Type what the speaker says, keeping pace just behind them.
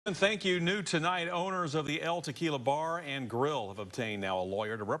And thank you. New tonight, owners of the Tequila Bar and Grill have obtained now a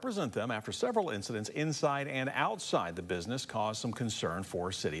lawyer to represent them after several incidents inside and outside the business caused some concern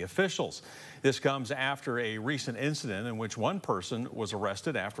for city officials. This comes after a recent incident in which one person was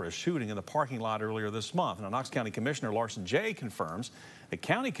arrested after a shooting in the parking lot earlier this month. Now, Knox County Commissioner Larson J. confirms the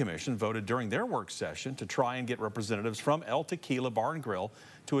County Commission voted during their work session to try and get representatives from Tequila Bar and Grill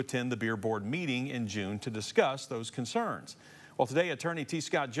to attend the beer board meeting in June to discuss those concerns. Well, today, attorney T.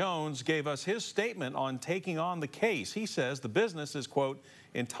 Scott Jones gave us his statement on taking on the case. He says the business is, quote,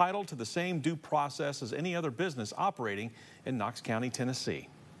 entitled to the same due process as any other business operating in Knox County, Tennessee.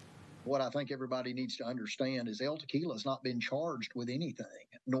 What I think everybody needs to understand is Tequila has not been charged with anything,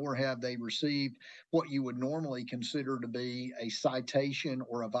 nor have they received what you would normally consider to be a citation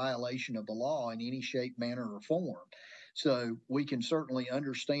or a violation of the law in any shape, manner, or form. So we can certainly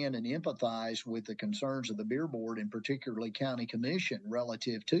understand and empathize with the concerns of the beer board and particularly county commission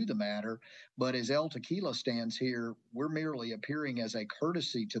relative to the matter. But as Tequila stands here, we're merely appearing as a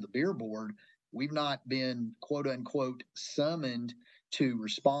courtesy to the beer board. We've not been, quote unquote, summoned to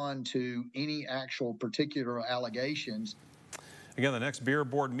respond to any actual particular allegations. Again, the next beer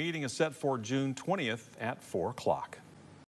board meeting is set for June 20th at 4 o'clock.